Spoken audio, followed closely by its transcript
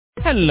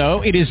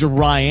Hello, it is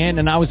Ryan,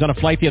 and I was on a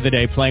flight the other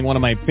day playing one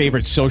of my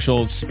favorite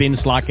social spin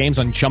slot games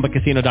on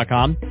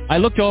ChumbaCasino.com. I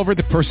looked over at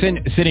the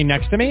person sitting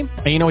next to me,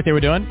 and you know what they were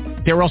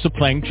doing? They were also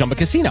playing Chumba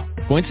Casino.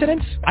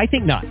 Coincidence? I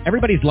think not.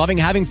 Everybody's loving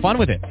having fun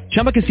with it.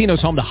 Chumba Casino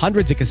is home to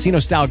hundreds of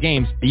casino-style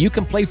games that you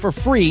can play for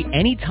free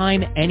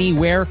anytime,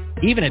 anywhere,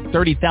 even at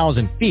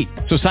 30,000 feet.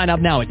 So sign up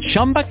now at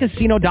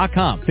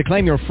ChumbaCasino.com to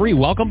claim your free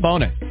welcome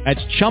bonus. That's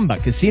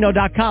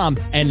ChumbaCasino.com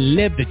and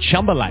live the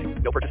Chumba life.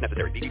 No purchase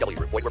necessary. VGW.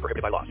 Void where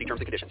prohibited by law. See terms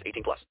and conditions.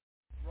 18 plus.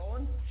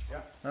 Rolling? Yeah.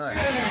 All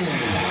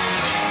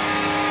right.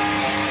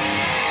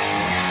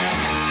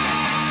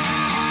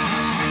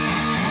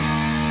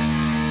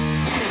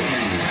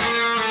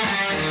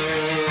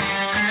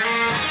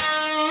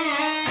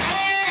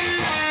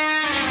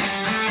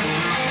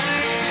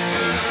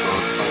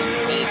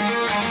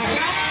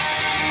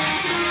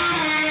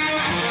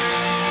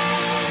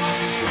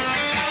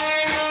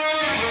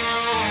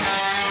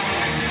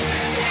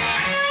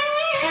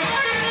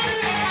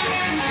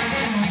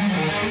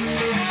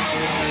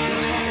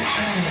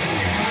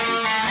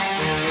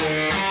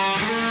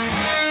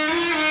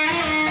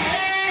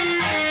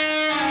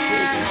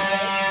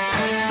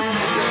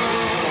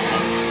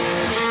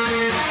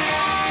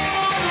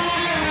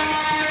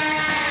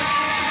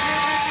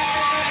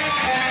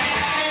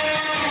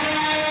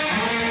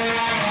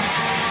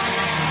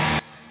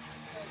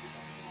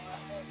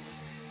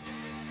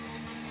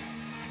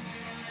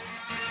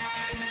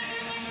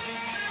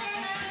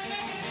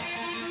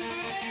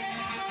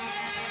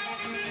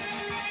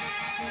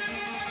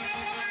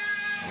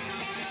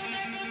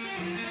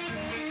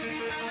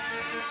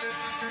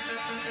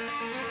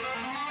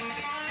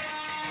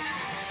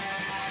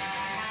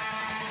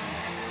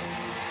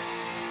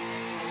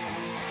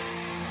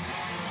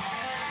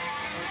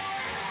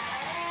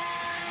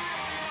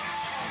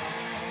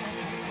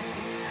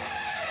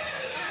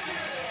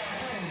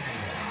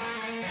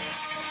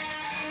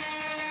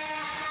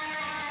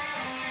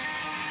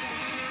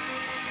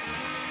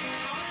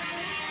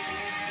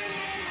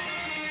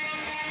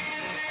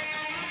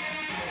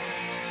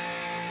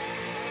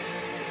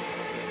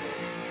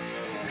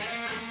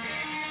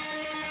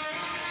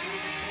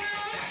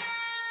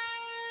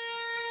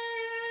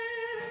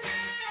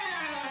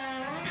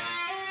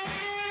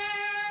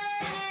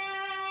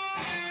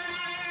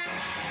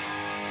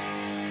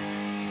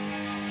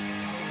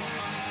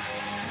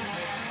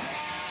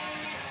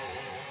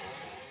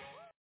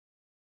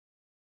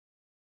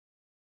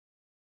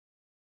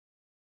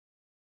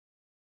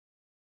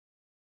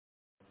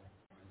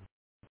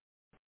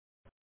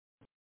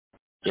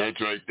 That's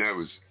right. That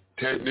was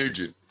Ted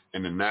Nugent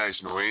and the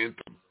national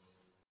anthem.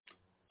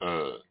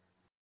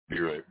 Be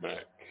right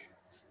back.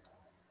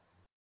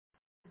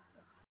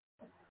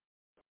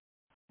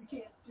 You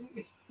can't do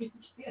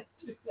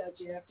that.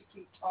 You have to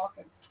keep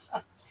talking.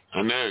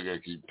 I know I got to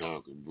keep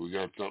talking, but we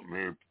got something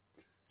here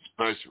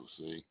special,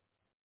 see?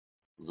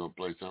 We're going to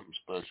play something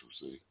special,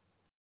 see? As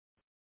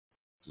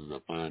soon as I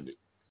find it.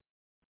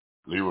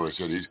 Leroy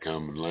said he's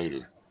coming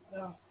later.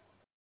 No.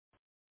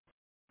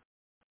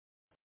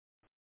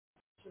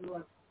 Should have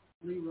left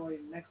Leroy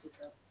in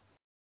Mexico.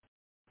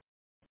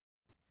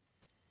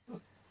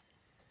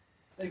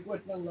 They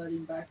wouldn't have let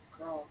him back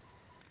across.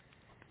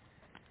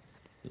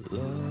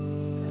 Love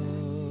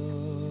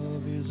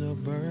is a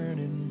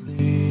burning thing,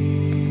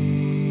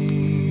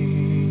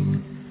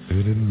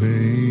 and it makes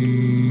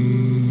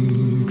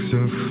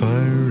a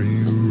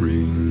fiery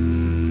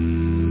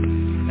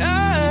ring,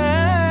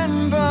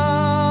 and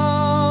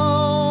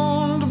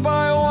bound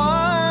by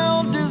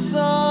wild desire,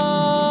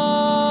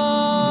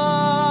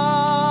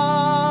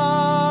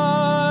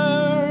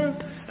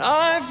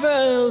 I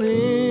fell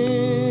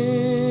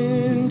into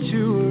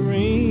a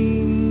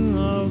ring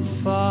of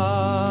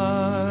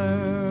fire.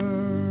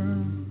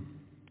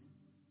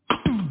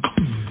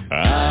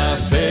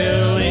 I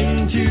fell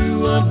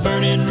into a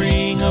burning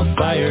ring of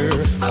fire.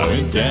 I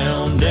went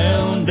down,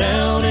 down,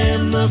 down,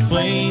 and the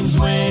flames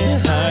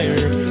went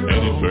higher.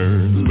 And it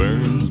burns,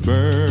 burns,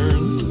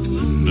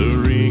 burns, the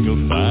ring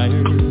of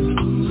fire,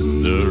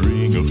 the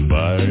ring of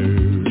fire.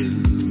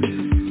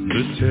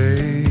 The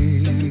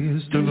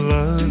taste of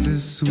love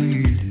is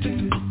sweet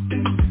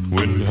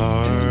when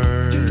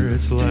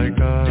hearts like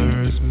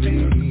ours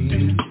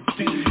meet.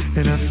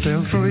 And I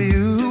fell for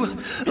you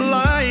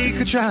like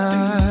a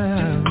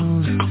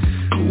child.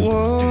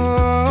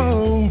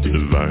 Whoa,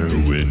 the fire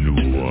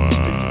went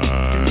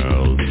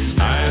wild.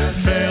 I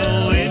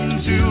fell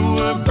into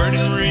a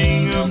burning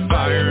ring of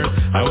fire.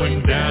 I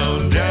went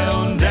down,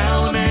 down,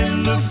 down,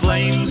 and the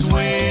flames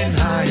went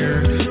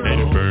higher.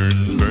 And it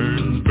burns,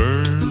 burns,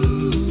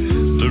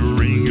 burns, the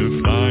ring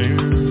of fire,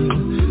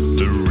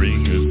 the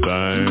ring of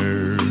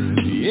fire.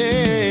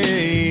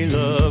 Yeah,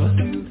 love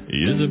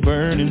is a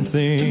burning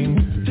thing,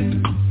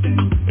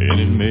 and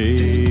it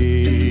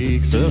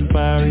makes a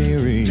fiery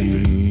ring.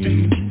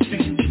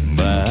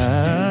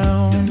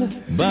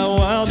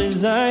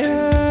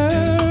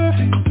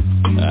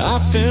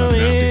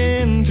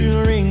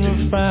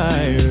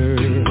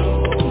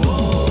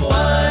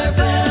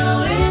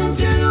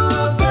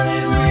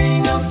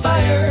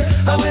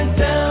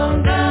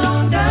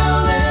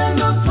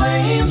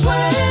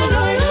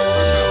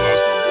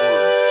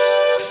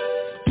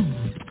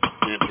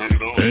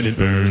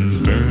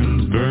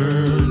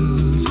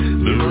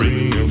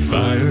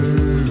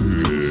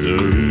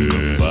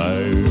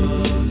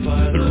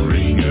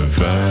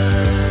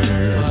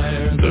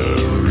 fire. The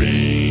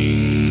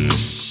Ring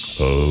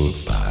of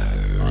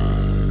Fire.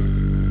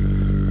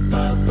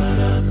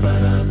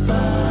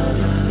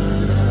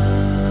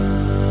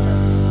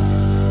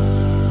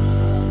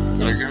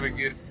 I gotta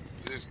get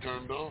this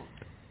turned off.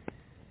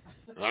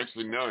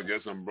 Actually, no, I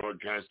guess I'm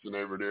broadcasting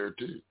over there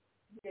too.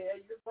 Yeah,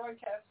 you're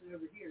broadcasting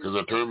over here. Because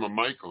I turned my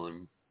mic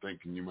on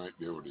thinking you might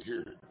be able to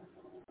hear it.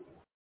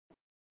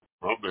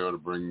 Probably ought to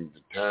bring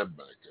the tab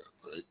back up,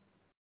 right?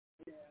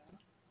 Yeah.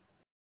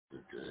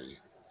 Okay.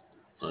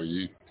 Well,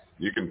 you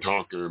can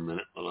talk there a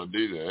minute while I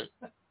do that.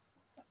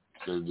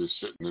 Instead of just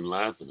sitting and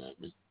laughing at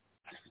me.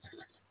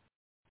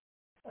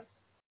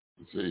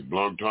 Let's see,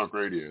 Blog Talk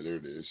Radio, there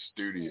it is,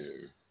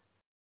 studio.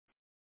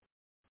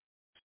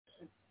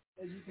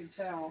 As you can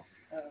tell,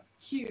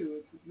 Q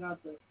is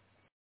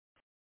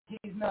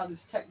he's not as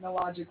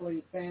technologically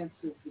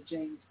advanced as the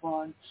James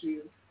Bond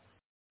Q.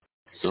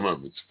 Some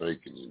of it's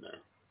faking, you know.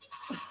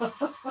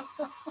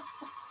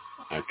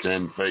 I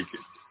can fake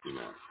it, you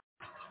know.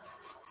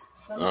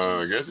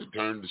 I guess it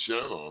turned the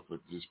show off.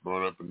 It just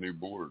brought up a new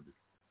board.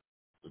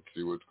 Let's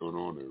see what's going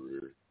on over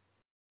here.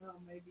 Well,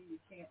 maybe you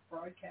can't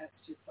broadcast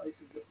two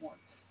places at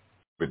once.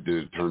 But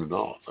did it turn it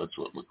off? That's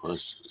what my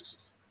question is.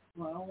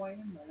 Well, wait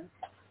a minute.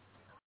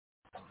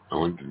 I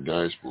went to the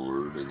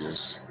dashboard, I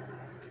guess.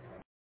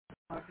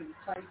 I can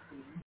type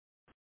in.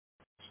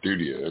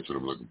 Studio, that's what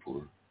I'm looking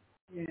for.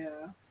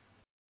 Yeah.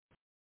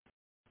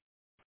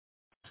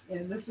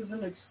 And this is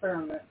an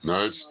experiment.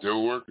 No, it's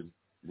still working.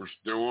 We're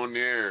still on the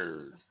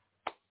air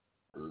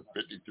for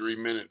 53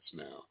 minutes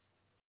now.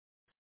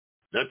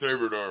 That's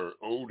over at our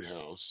old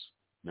house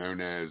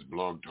known as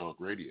Blog Talk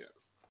Radio,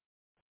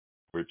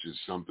 which is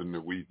something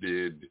that we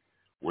did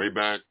way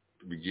back at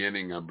the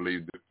beginning. I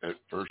believe that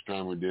first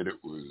time we did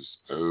it was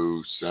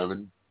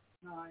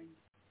 2009.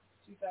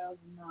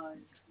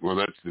 Well,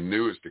 that's the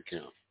newest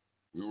account.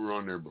 We were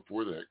on there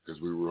before that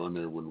because we were on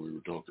there when we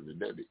were talking to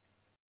Debbie.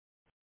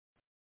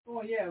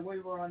 Well, yeah, we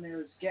were on there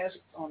as guests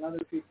on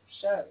other people's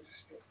shows.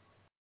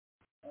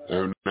 But,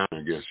 09,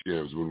 I guess, yeah,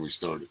 it was when we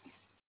started.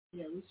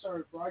 Yeah, we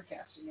started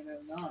broadcasting in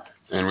 09.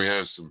 And we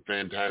have some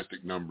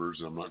fantastic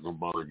numbers I'm not going to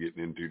bother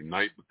getting into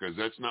tonight because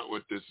that's not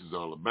what this is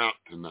all about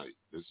tonight.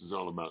 This is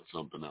all about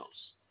something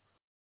else.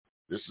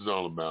 This is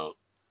all about,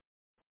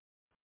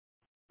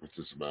 what's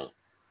this about?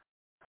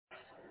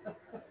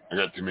 I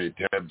got too many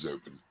tabs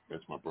open.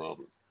 That's my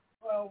problem.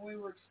 Well, we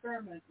were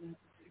experimenting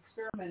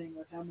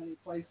with how many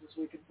places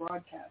we could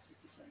broadcast at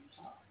the same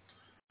time.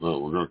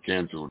 Well, we're going to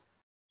cancel.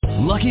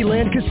 Lucky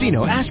Land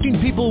Casino, asking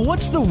people,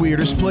 what's the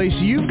weirdest place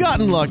you've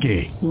gotten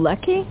lucky?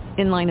 Lucky?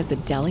 In line at the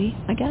deli,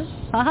 I guess?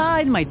 Aha,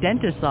 in my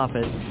dentist's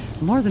office.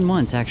 More than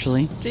once,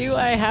 actually. Do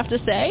I have to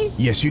say?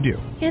 Yes, you do.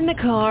 In the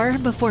car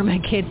before my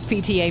kids'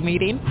 PTA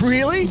meeting.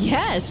 Really?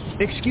 Yes.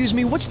 Excuse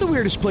me, what's the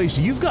weirdest place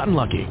you've gotten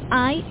lucky?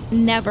 I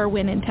never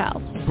win and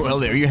tell.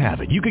 Well, there you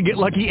have it. You can get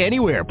lucky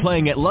anywhere,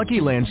 playing at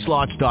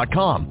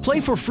LuckyLandSlots.com.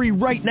 Play for free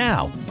right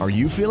now. Are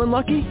you feeling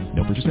lucky?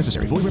 No purchase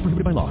necessary. Void where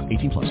prohibited by law.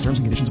 18+. Terms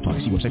and conditions apply.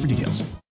 See website for details.